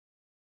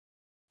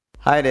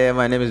Hi there,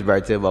 my name is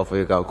Brighton, but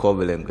you can call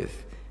me Linguist.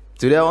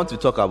 Today I want to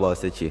talk about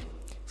Sikyi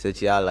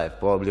Highlife,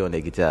 probably on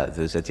the guitar,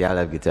 so Sikyi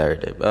Highlife guitar.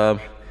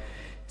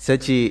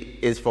 Sikyi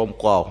is from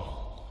Kwao.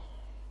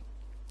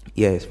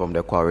 Yeah, it's from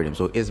the Kwao rhythm,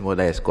 so his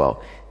mother is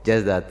Kwao.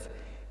 Just that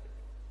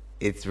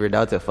it's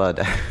without a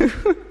father.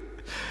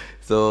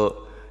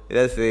 So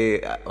let's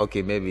say,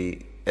 okay,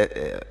 maybe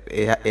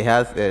it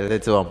has a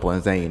little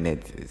Amponsan in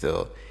it,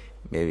 so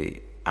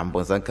maybe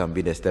Amponsan can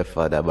be the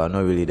stepfather, but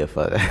not really the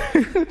father.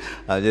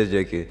 I'm just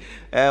joking.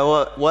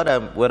 What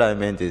I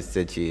meant is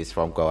Sikyi is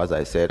from Kwao, as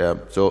I said.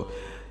 So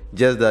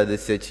just that the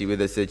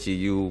Sikyi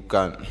you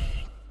can.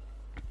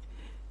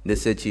 The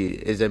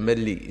Sikyi is a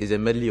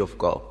medley of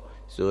Kwao.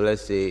 So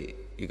let's say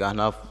you can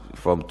have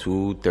from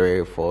 2,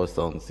 3, 4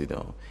 songs,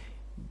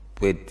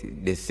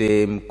 with the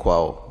same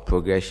Kwao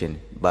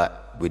progression,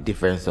 but with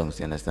different songs.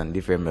 You understand,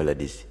 different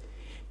melodies.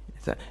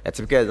 So a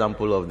typical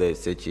example of the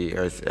Sikyi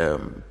is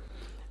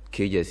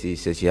KJC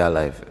Sikyi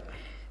Highlife,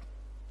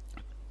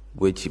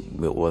 which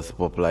was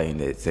popular in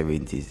the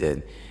 70s,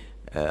 and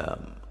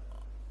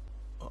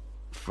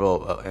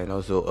and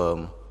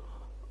also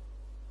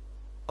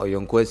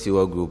Oyonkwe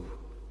Siwa group.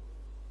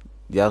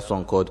 Their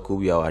song called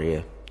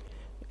Kubiaware,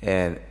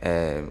 and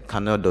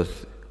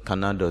Kanados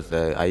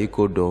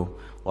Ayikodo,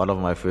 one of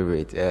my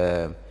favorites.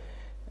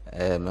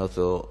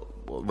 Also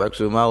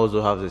Wexuma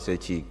also has a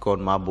Sikyi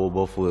called Mabo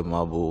Bofu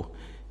Mabo.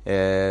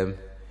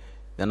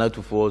 Nana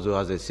Tufo also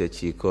has a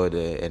Sikyi called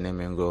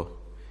Enemengo.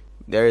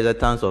 There is a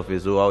tons of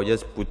it, so I'll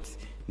just put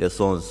the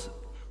songs,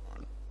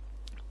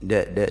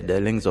 the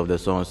links of the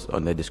songs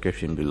on the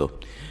description below.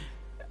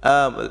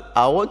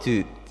 I want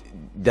to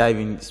dive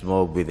in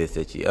small with the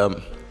Sikyi.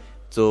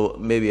 So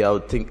maybe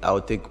I'll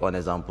take one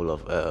example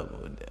of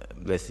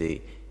let's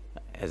say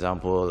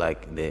example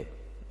like the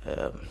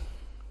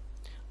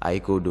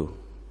Aikodo,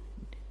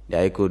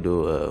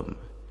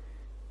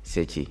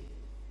 Sikyi.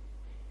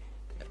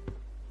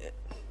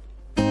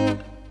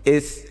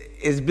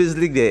 It's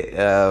basically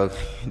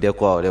the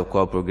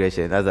chord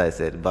progression, as I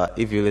said. But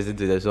if you listen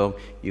to the song,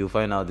 you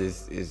find out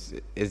this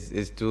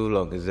is too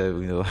long. It's a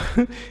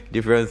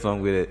different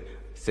song with a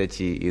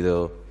Sikyi,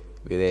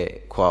 with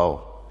a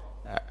Kwao.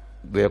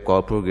 We're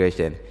called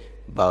progression,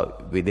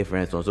 but with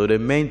different songs. So the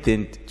main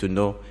thing to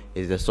know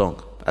is the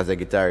song as a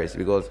guitarist,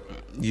 because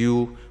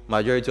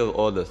majority of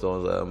all the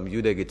songs,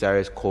 you the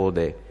guitarist call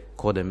the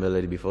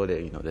melody before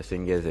the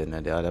singers and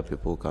the other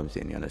people comes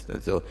in. You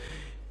understand? So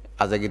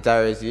as a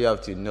guitarist, you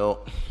have to know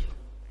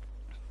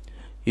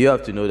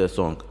the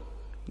song.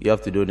 You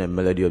have to know the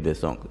melody of the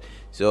song.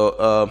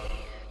 So,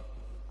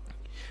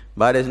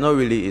 but it's not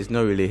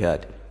really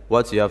hard.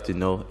 What you have to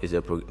know is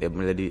the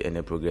melody and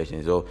the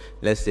progression. So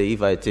let's say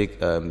if I take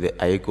the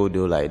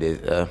Aikodo like this,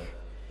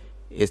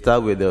 it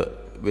starts with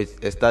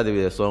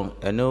the song.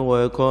 I know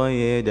what I call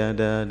yeah, da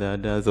da da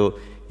da. So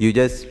you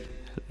just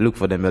look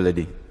for the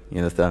melody. You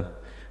understand?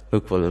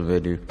 Look for the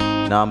melody.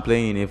 Now I'm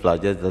playing in A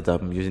flat, just that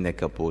I'm using a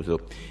capo. So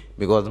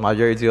because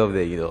majority of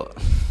the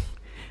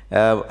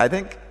I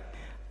think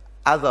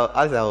as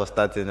I was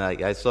starting,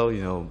 I saw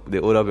the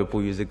older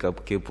people using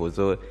capo.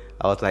 So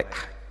I was like.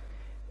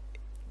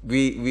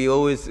 We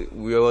always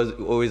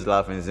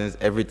laughing, since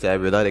every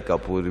time without a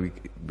couple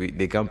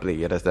they can't play.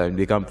 You understand?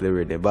 They can't play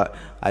with it. But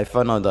I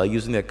found out that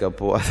using a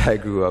couple as I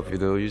grew up,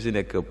 using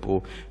a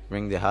couple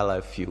bring the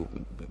Highlife feel,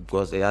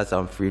 because it has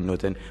some free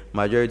note, and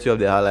majority of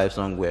the Highlife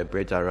songs were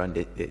built around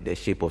the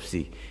shape of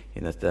C. You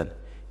understand?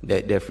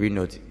 The free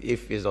note.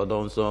 If it's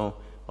Odon song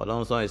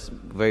is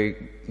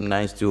very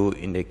nice too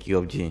in the key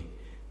of G.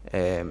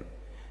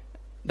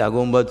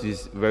 Dagomba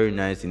is very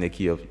nice in the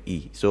key of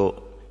E.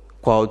 So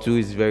Kwao 2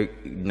 is very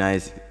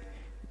nice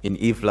in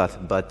E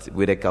flat, but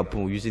with a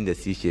capo using the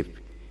C shape.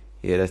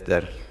 You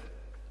understand?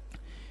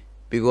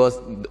 Because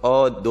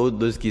all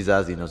those keys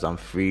has some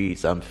free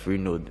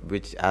note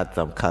which add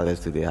some colors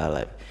to the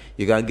Highlife.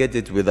 You can get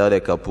it without a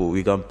capo.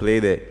 You can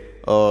play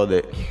all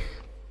the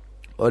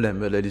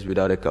melodies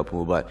without a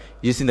capo, but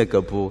using the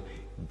capo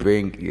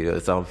bring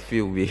some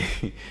feel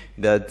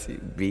that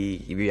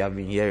we have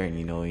been hearing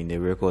in the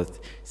records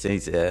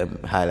since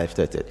Highlife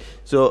started.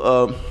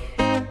 So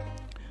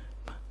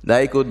the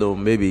Aikodo,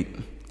 maybe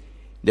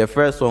the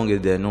first song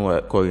is the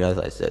no chorus, as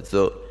I said.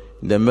 So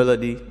the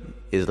melody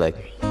is like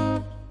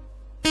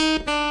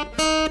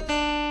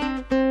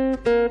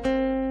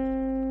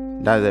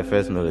that's the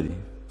first melody.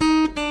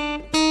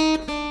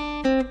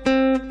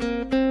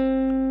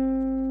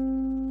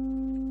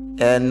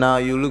 And now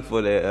you look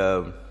for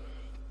the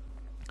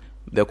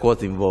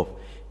chords involved.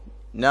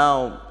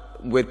 Now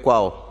with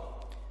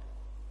Kwao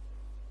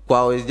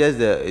is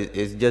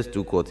it's just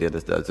 2 chords. You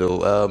understand? So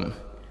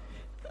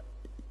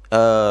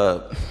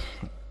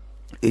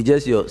it's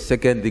just your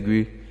 2nd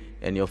degree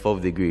and your 4th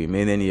degree,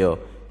 meaning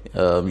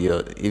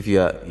if you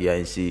are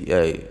in C.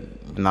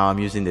 Now I'm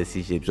using the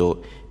C shape,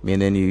 so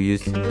meaning you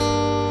use, if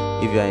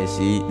you are in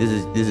C,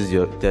 this is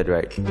your 3rd,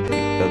 right?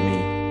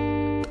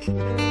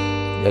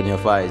 Then your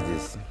 5 is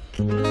this,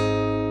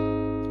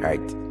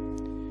 right?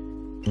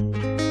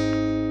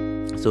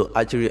 So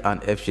actually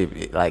an F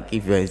shape, like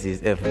if you're in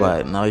this F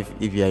bar, now if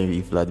you're in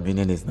E flat,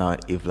 meaning it's now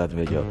A flat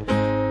major.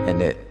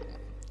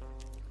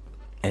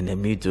 And the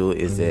middle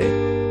is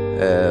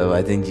a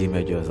I think G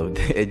major or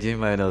something, a G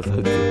minor or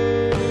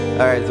something.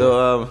 Alright,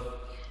 so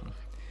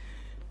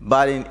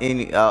but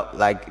in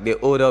like the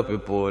older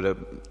people,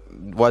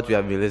 what we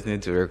have been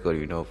listening to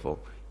record, for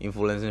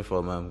influencing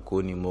from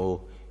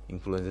Konimo,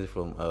 influences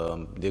from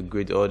the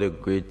great, the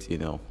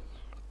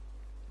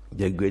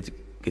great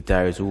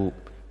guitarists who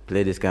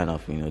play this kind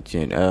of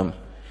tune.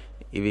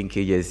 Even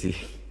KJC,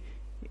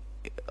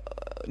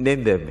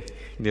 name them.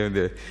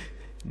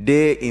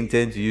 They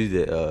intend to use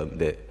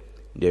the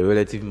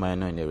relative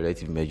minor and the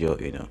relative major,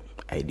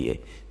 idea.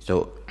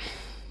 So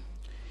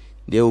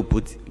they will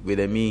put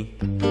with a mi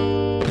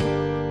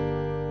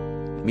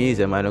is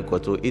a minor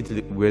chord, so its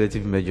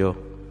relative major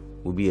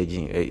will be a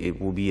G.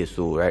 It will be a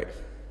sol, right?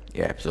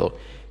 Yeah. So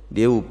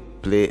they will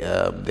play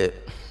the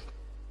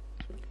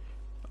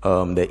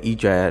E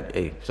triad,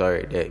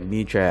 the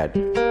Mi triad,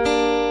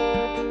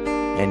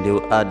 and they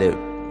will add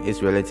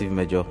its relative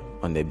major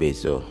on the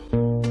bass, so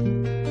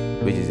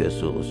which is a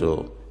sol.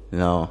 So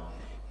now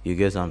you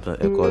get something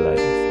a chord like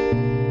this.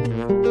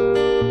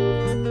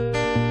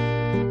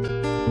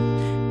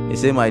 The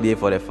same idea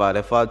for the fa.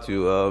 The fa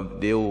too.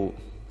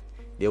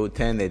 They will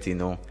turn it,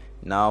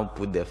 now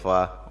put the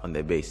fa on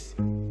the bass,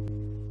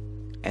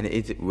 and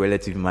it's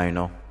relative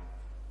minor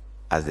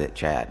as the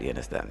triad. You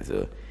understand?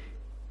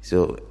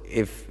 So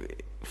if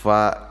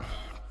fa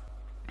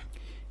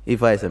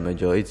is a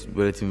major, its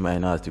relative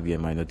minor has to be a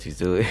minor too.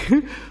 So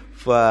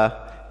fa,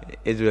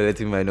 its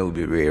relative minor will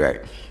be re,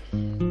 right?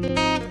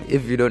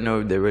 If you don't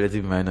know the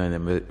relative minor and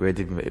the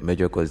relative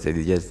major chords,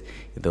 you just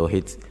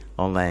hit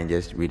online and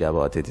just read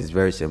about it. It's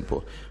very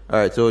simple. All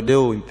right, so they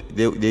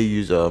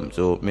use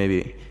so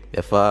maybe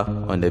the fa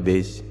on the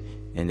bass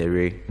and the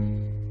re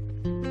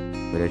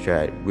with a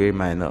triad, re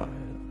minor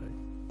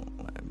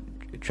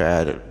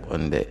triad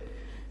on the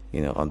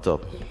on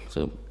top.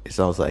 So it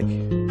sounds like.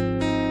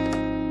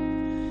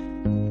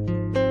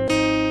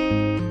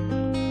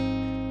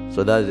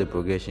 So that's the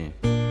progression.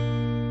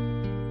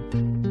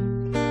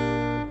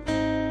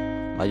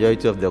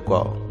 Majority of the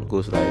Kwao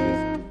goes like this.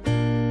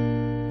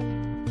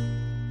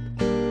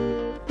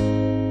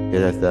 You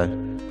understand?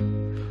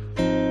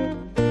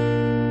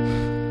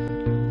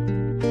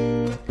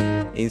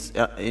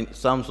 In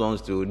some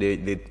songs too,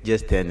 they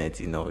just turn it.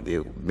 They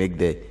make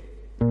the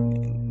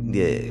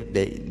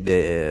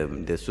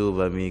sol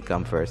over mi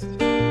come first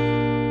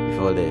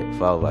before the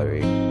fa over re.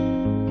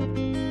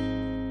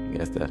 You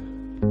understand?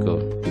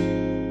 Cool.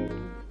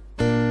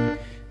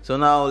 So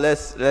now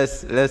let's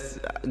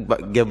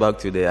get back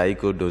to the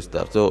Aiko Do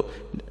stuff. So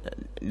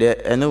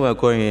I know we're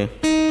calling here.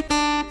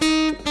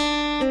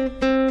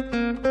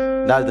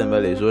 That's the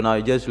melody. So now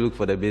you just look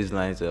for the bass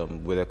lines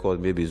with a chord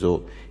maybe.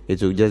 So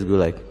it will just go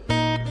like.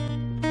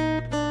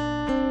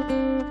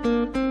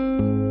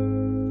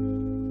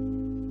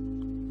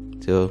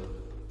 So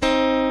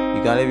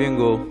you can even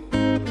go.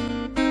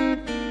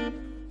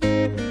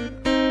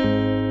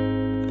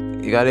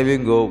 You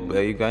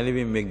can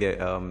even make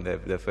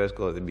the first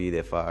chord to be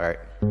the fa, right?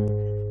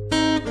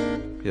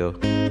 So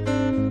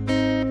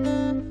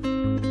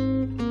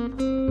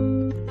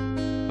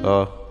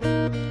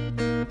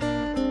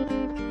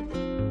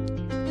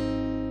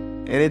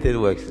anything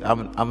works.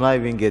 I'm not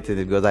even getting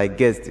it because I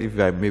guessed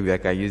maybe I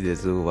can use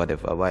this or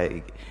whatever, but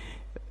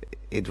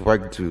it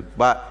worked too.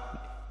 But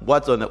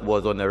what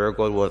was on the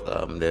record was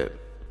the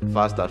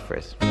fa start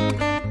first.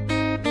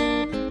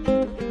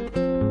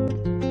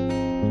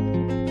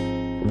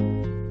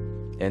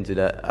 Into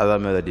the other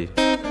melody.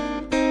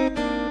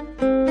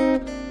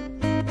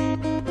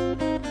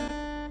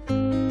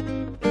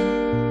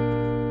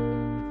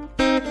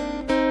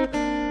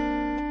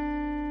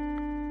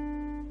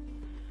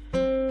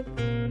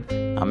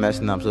 I'm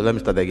messing up, so let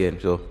me start again.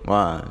 So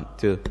 1,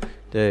 2,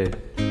 3.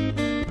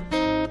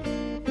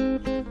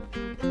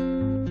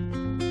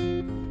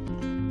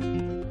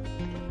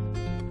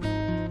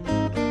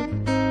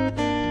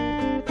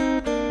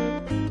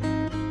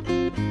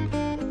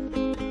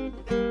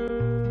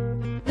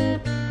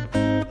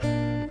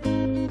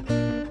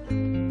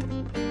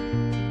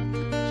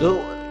 So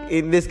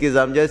in this case,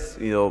 I'm just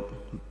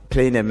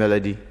playing the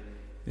melody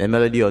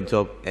on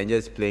top, and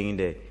just playing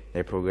the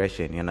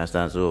progression. You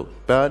understand? So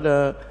ba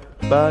da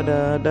ba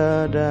da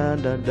da da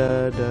da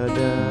da da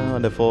da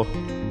on the 4.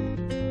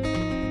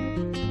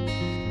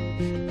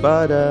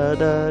 Ba da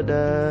da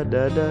da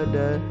da da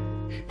da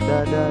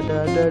da da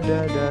da da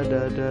da da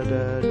da da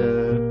da da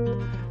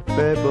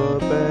ba ba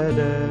ba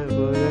da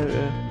ba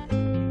da.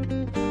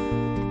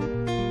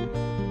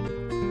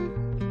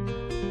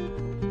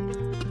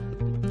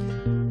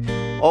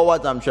 All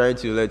what I'm trying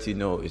to let you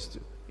know is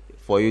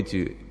for you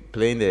to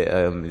playing the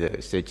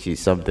Sikyi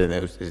something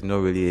else. It's not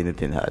really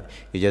anything hard.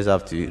 You just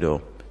have to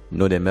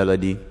know the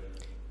melody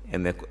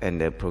and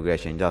the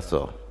progression. That's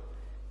all.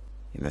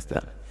 You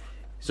understand?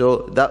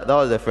 So that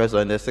was the first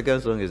one. The second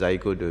song is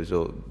Aiko Do.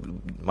 So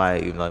my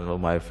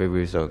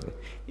favorite song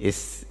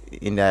is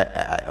in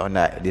on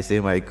the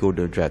same Aiko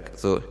Do track.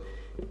 So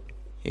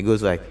It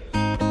goes like.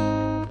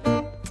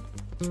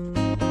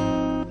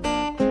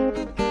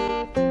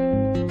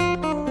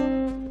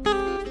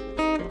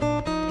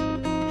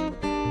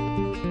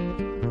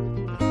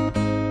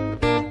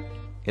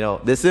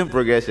 The same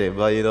progression,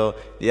 but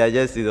they are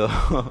just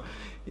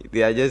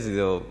they are just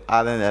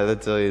adding a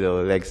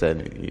little legs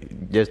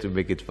and just to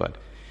make it fun.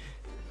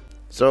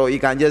 So you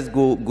can just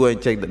go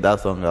and check that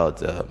song out.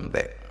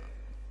 The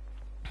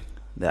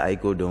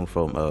Aiko Dome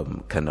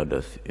from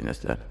Canada. You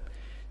understand?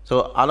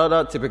 So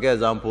another typical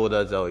example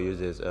that I'll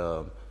use is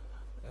the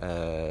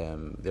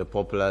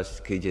popular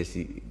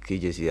KJC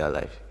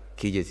Highlife,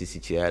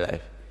 Sikyi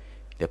Highlife,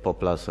 the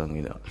popular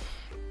song.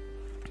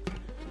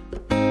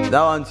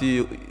 That one to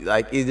you,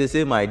 like, it's the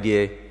same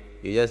idea.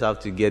 You just have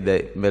to get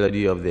the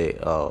melody of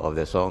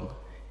the song,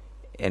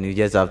 and you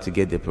just have to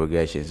get the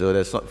progression. So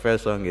the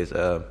first song is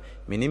so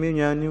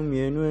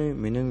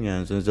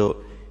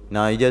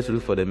now you just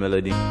look for the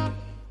melody.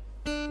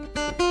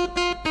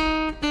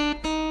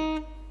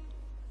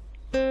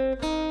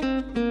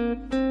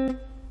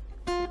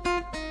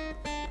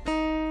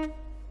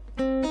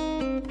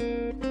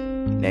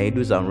 Now you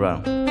do some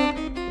run.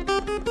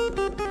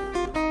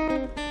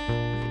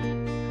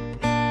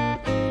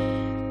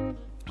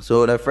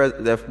 So the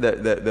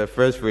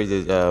first phrase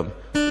is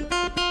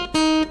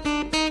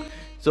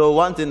so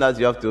one thing that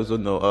you have to also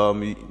know,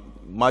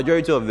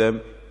 majority of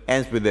them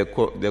ends with the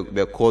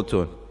chord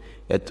tone,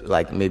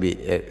 like maybe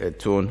a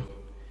tone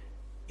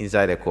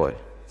inside the chord.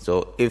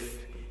 So if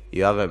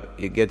you have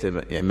you get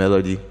a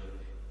melody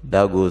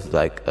that goes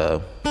like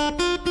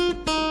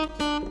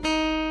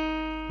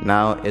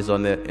now it's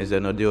on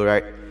the do,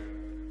 right,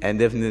 and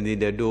definitely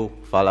the do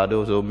fa la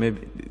do, so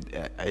maybe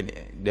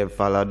the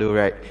fa la do,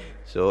 right.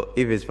 So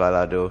if it's fa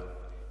la do,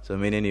 so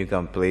meaning you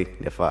can play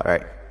the fa,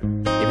 right?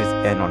 If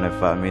it's N on the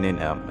fa, meaning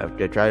if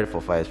they try it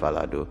for fa is fa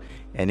la do,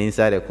 and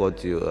inside the chord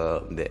to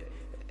the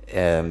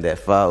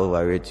fa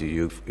over it to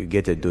you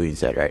get a do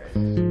inside, right?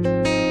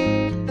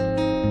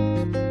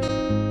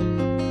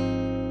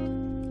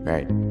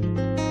 Right.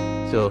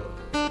 So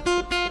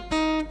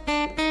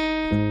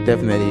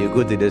definitely you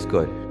go to this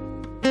chord.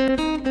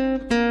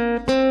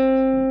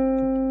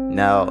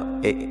 Now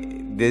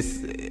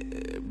this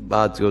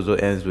part also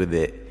ends with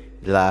the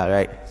La,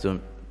 right? So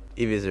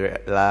if it's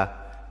La,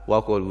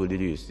 what chord would you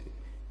use?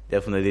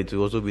 Definitely to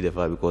also be the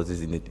Fa, because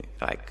it's in it,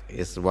 like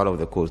it's one of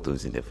the chord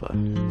tones in the Fa.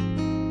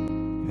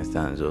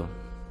 Understand? So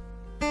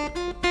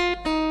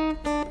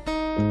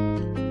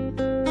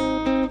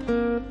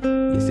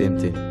the same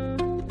thing.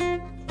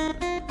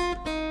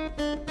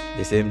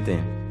 The same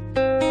thing.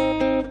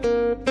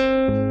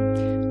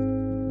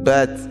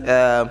 But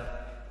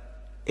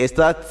it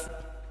starts.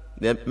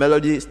 The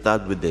melody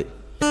starts with the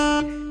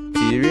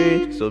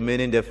T-Re, so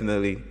meaning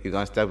definitely you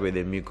can start with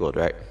the Mi chord,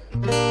 right?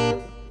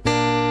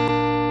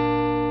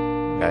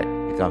 Right,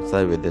 you can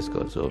start with this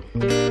chord, so.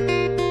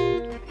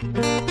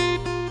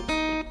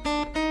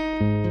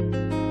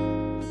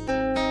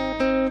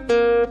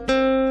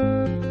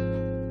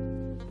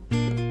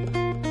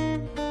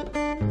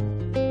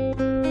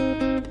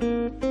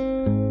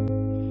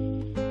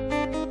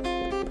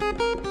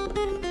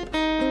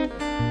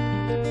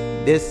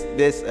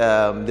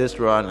 This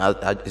run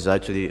is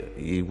actually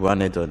you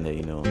run it on the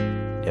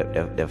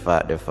the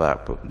fa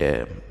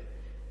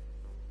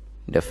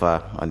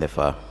on the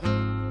fa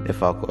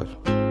chord.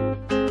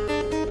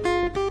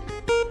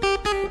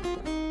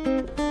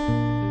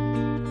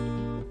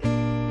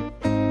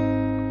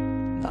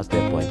 That's the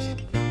point.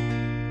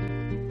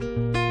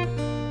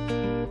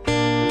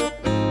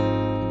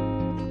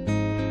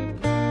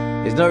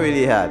 It's not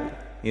really hard,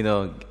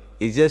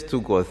 it's just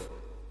two chords.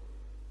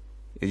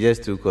 It's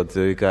just two chords,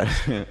 so you can.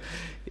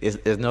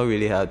 It's not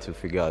really hard to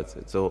figure out.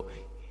 So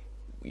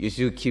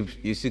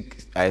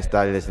I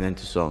start listening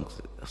to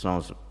songs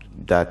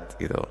that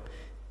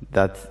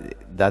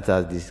that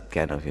has this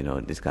kind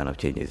of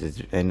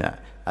changes. And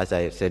as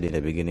I said in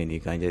the beginning, you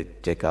can just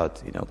check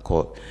out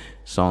chord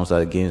songs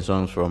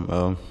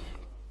from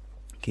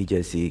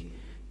KJC,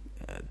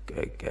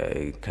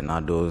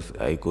 Canados,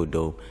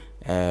 Aikodo,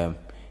 and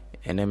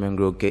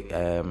Emengro,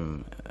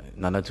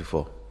 Nana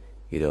 24.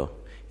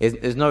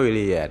 It's not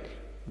really yet.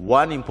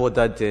 One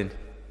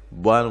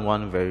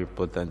very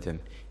important thing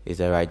is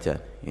a writer,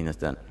 you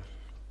understand?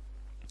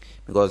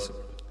 Because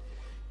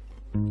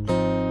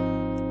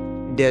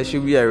there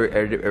should be a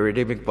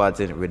rhythmic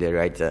pattern with the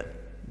writer.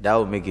 That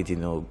will make it,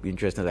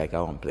 interesting, like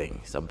how I'm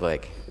playing. Something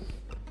like.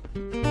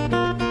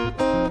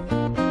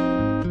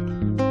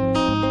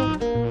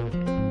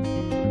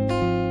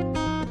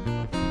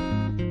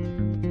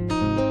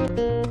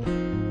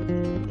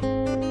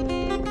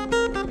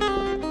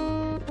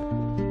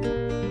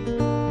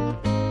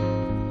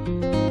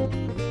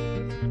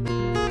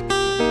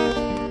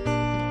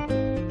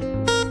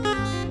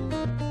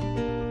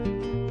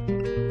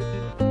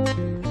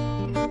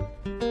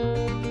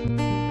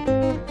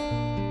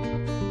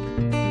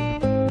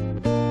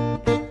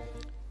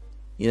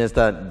 You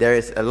understand? There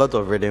is a lot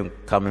of rhythm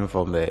coming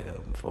from the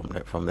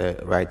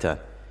writer,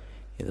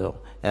 and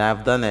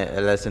I've done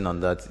a lesson on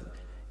that.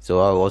 So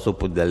I'll also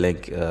put the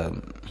link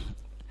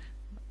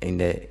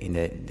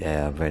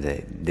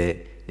the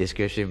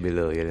description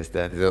below. You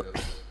understand? So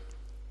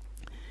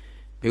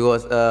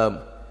because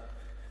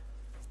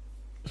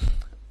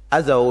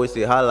as I always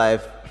say, high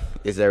life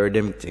is a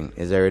rhythm thing.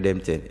 It's a rhythm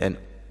thing, and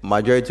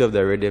majority of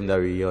the rhythm that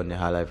we hear on the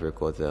high life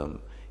records,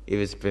 if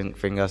it's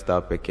finger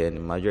style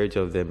picking, majority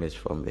of them is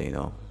from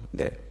the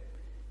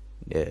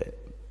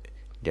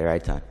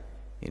right hand.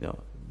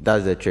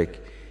 That's the trick.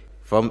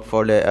 For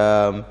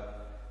the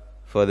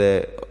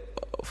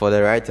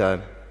right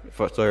hand,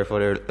 for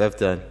the left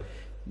hand,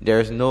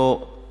 there's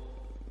no,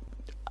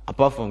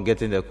 apart from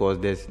getting the chords,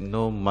 there's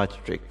no much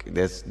trick.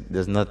 There's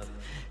not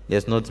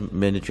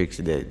many tricks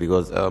there,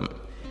 because I'm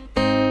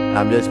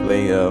just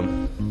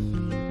playing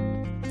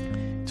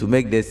to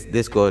make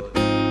this chord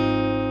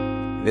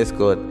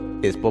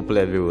is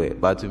popular everywhere,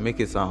 but to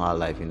make it sound high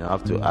life, I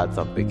have to add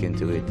some picking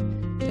to it,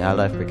 high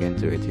life picking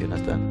to it. You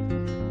understand?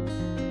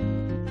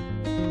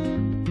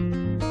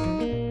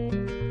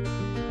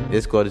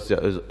 This chord is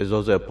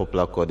also a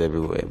popular chord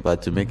everywhere,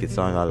 but to make it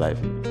sound high life,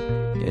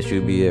 there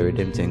should be a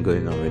rhythm thing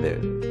going on with the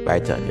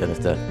right hand. You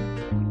understand?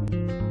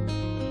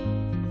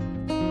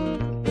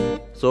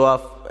 So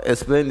I've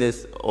explained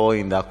this all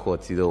in that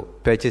quote.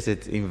 Purchase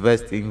it,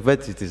 invest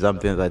it in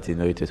something that it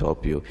will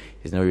help you.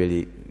 It's not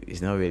really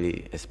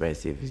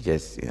expensive. It's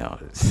just it's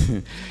not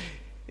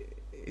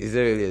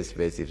really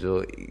expensive.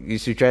 So you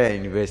should try to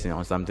invest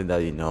in something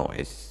that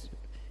it's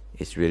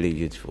really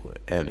useful.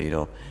 And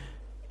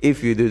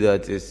if you do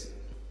that, it's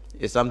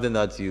something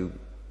that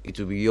it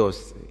will be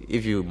yours.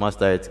 If you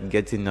master it,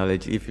 getting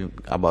knowledge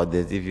about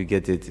this, if you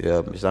get it,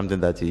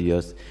 something that you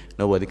use,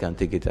 nobody can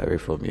take it away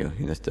from you.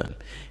 You understand?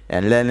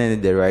 And learning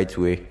it the right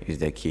way is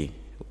the key.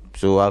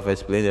 So I've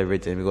explained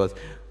everything, because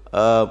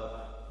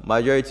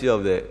majority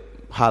of the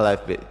high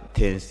life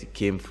things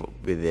came from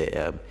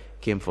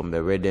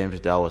the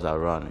rhythms that was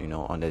around,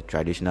 on the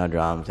traditional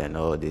drums and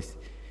all this.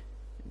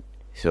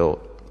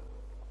 So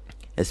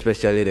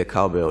especially the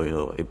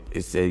cowbell,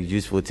 it's a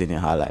useful thing in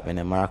high life, and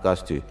the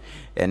maracas too.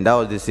 And that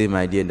was the same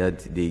idea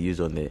that they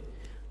use on the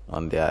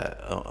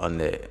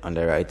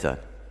right hand,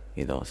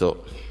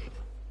 So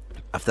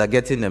after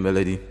getting the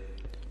melody,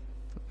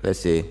 let's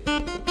say,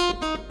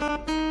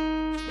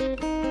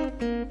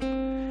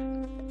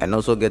 and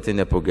also getting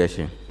the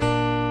progression.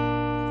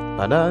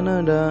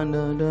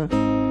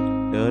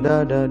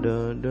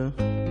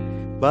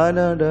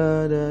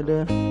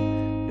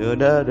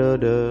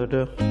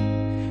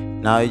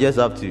 Now you just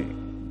have to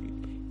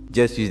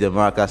just use the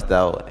maraca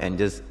style and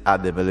just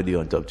add the melody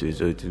on top to it,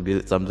 so it will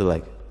be something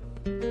like.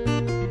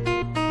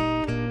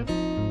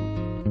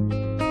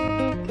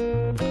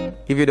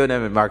 If you don't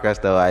have a maraca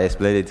style, I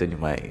explained it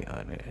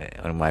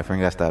on my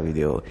finger style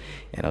video,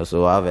 and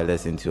also I have a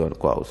lesson too on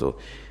Kwao. So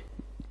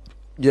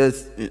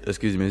just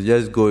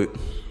go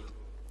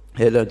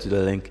head on to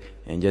the link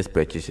and just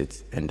purchase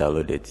it and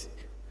download it.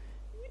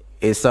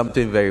 It's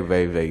something very,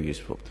 very, very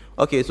useful.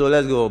 Okay, so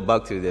let's go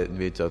back to the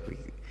main topic.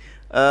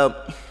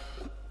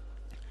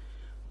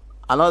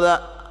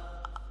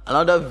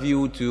 Another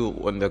view too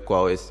on the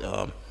Kwao is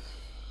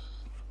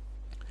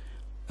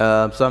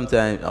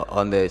sometimes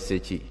on the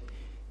Sikyi.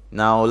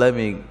 Now let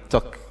me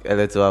talk a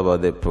little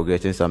about the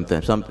progression.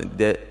 Something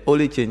the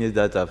only changes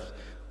that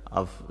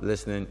I've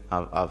listened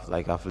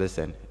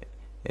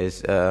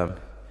is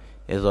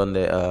on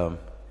the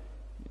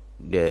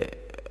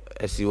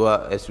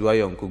Esiwa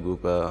Yonku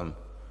group,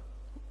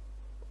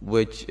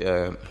 which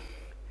they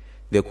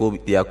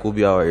are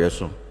Kubia or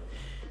Yesu.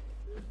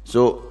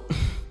 So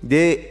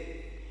they,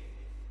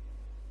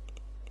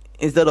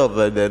 instead of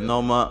the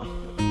normal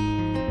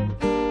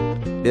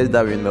this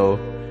that we know,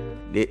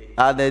 they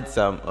added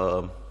some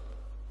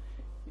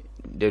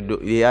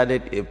they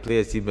added a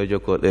play C major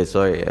chord.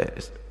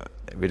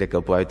 With a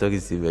couple I talk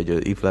C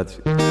major, E flat.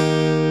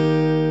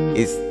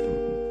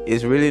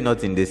 It's really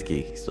not in this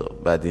key, so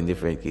but in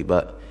different key.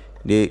 But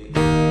they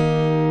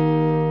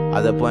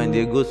at the point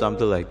they go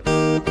something like.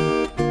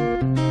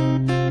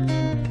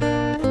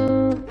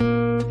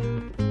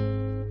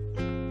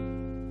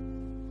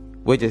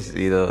 Which is,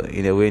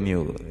 in a way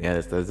new, you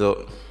understand?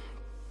 So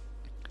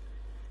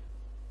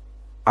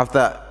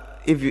after,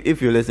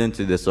 if you listen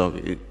to the song,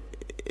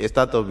 it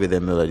starts off with a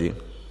melody.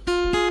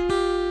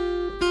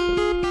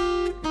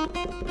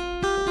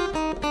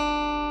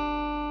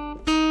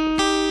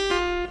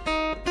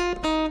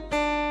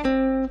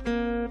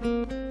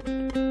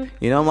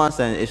 You know what I'm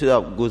saying? It should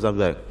have goes up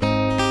like.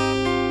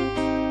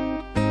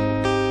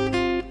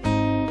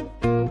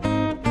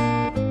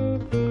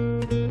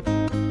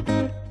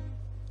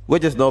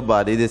 Which is not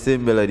bad. It's the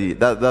same melody.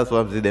 That's what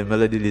I'm saying. The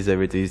melody leads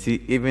everything. You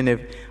see, even if,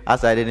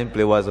 as I didn't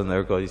play what's on the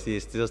record, you see,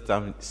 it still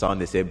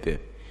sound the same thing.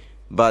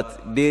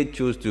 But they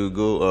choose to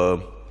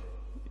go.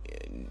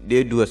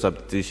 They do a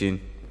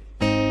substitution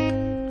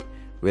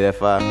with a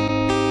fa.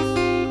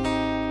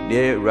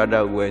 They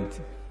rather went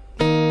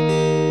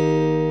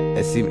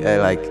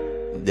like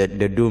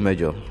the do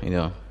major,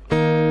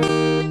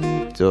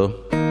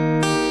 So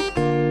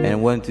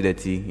and went to the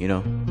T,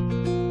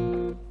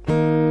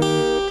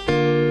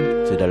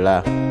 to the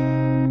La.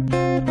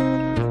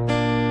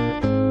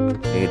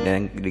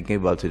 then they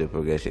came back to the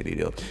progression, you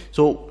know.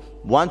 So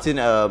one thing,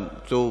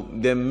 so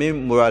the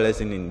main moral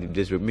lesson in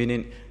this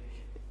meaning,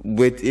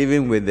 with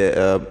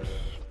the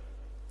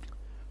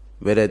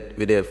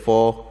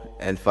 4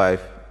 and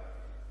 5,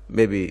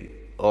 maybe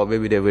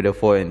with the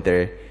 4 and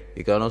 3,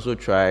 you can also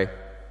try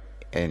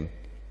and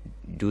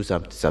do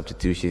some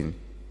substitution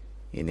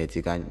in it.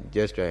 You can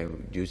just try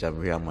and do some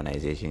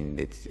reharmonization.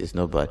 It's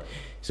not bad.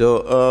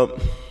 So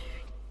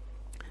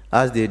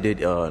as they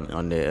did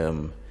on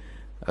the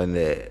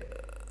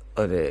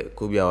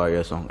Kubia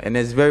Warrior song, and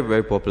it's very,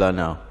 very popular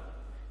now.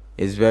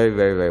 It's very,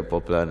 very, very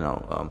popular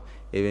now.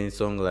 Even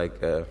song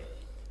like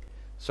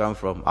song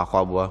from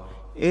Akwabwa,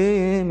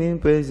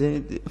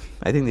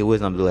 I think the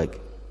words something like.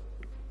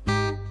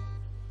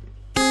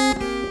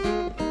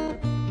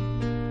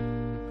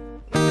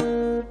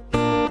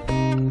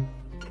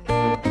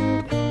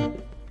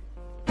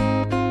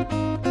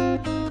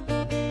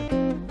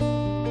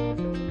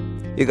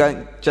 You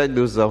can check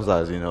those songs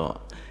as, you know,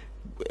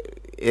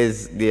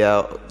 they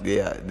have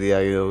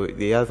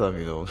some,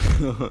 you know,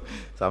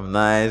 some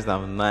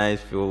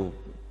nice feel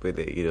with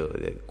the, you know,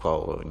 the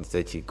Kwao and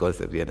Sikyi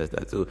concept, you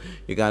understand? So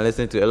you can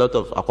listen to a lot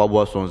of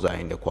Akwabwa songs are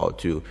in the Kwao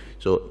too.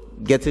 So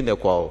getting the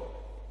Kwao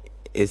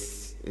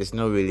is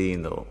not really, you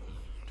know,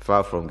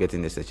 far from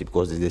getting the Sikyi,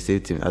 because it's the same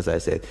thing, as I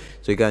said.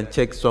 So you can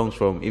check songs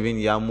from even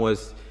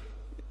Yamo's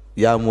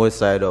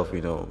side of,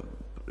 you know,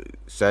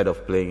 side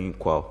of playing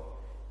Kwao.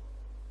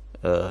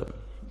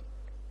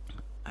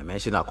 I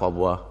mentioned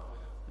Akwabwa.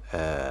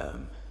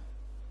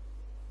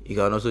 You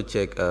can also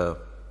check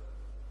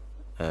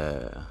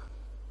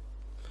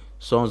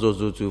songs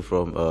also too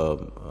from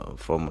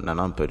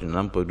Nanampedu.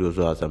 Nanampedu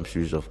also has some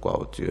series of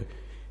Kwao too.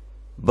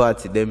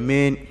 But the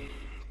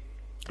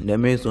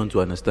main song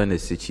to understand the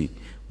Sikyi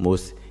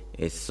most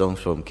is songs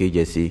from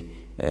KJC,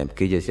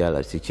 KJC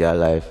Highlife, Sikyi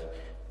Highlife,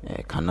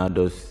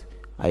 Kanados,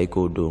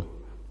 Aikodo,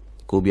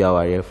 Kubia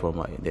Warrior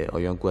from the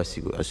Oyonko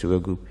Asiwe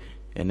group,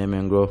 and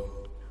Emengro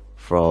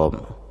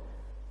from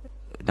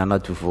Nana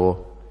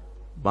 24,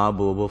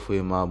 Mabo,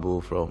 Bofwe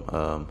Mabo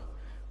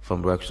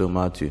from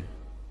Rexoma too.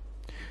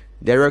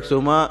 The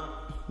Rexoma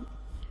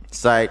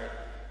side,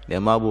 the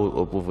Mabo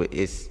Opovo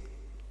is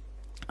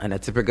a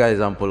typical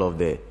example of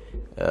the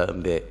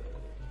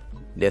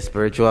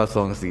spiritual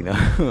songs, you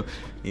know.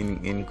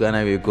 in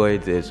Ghana we call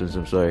it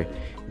I'm sorry.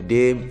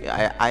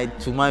 I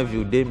to my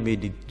view, they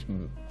made it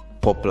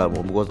popular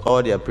more because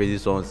all their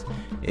praise songs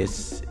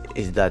is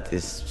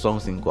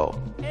songs in Kwao.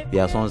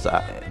 There are songs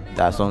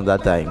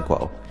that are in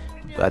Kwao,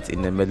 but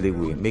in a medley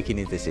way, making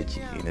it a Sikyi,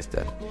 you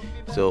understand?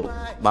 So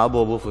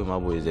Mabo Bofwe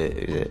Mabo is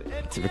a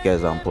typical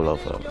example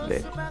of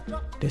the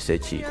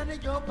Sikyi.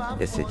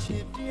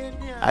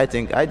 I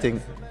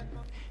think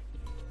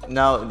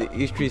now the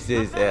history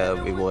says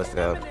it was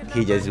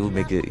KJC who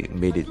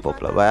made it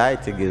popular, but I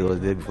think it was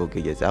there before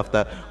KJC.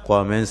 After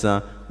Kwao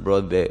Mensah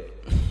brought the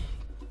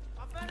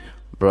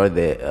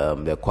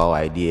Kwao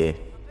idea.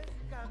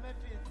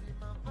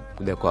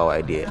 The Kwao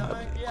idea,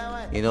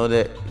 you know,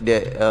 the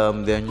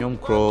Nyom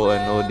Crow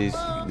and all this,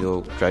 you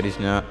know,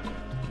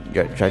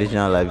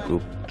 traditional life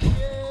group,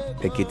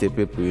 the Kite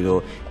people, you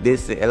know, they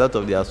say a lot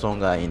of their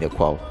songs are in the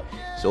Kwao.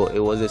 So it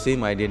was the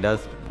same idea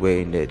that's where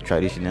in the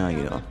traditional,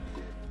 you know,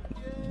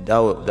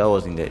 that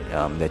was in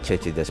the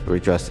churches, the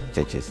spiritual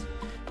churches.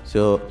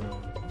 So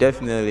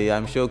definitely,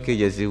 I'm sure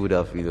KJC would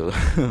have, you know.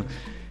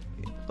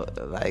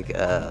 Like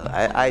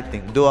I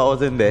think, though I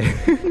wasn't there,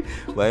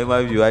 but in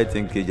my view, I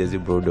think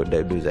KJC brought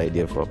those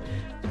ideas from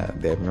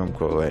the Nyom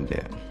Crow and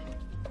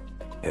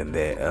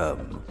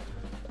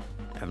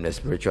the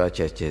spiritual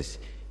churches,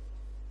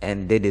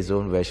 and did his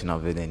own version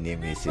of it and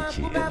named it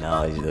Sikyi, and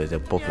now, you know, it's a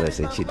popular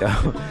Sikyi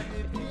now.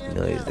 You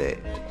know,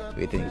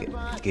 we think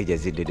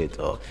KJC did it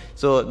all.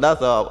 So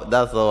that's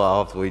all I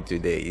have for you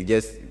today. You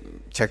just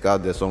check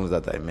out the songs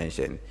that I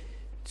mentioned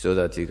so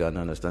that you can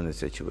understand the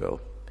Sikyi well.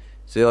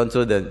 So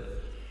until then,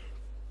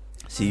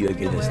 see you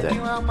again next time.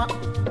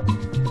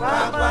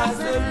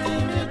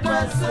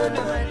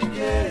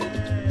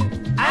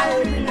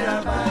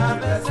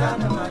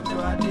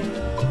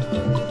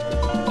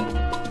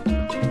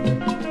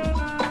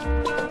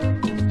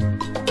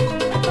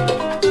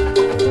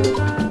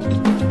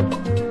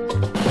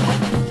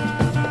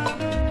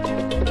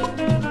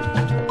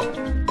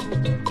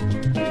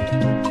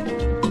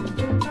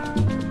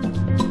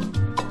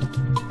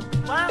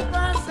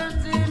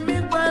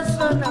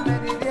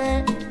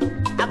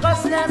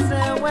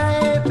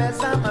 Way,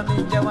 Bessa, Mamma,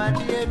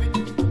 Jawadi,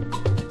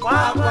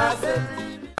 Kwao.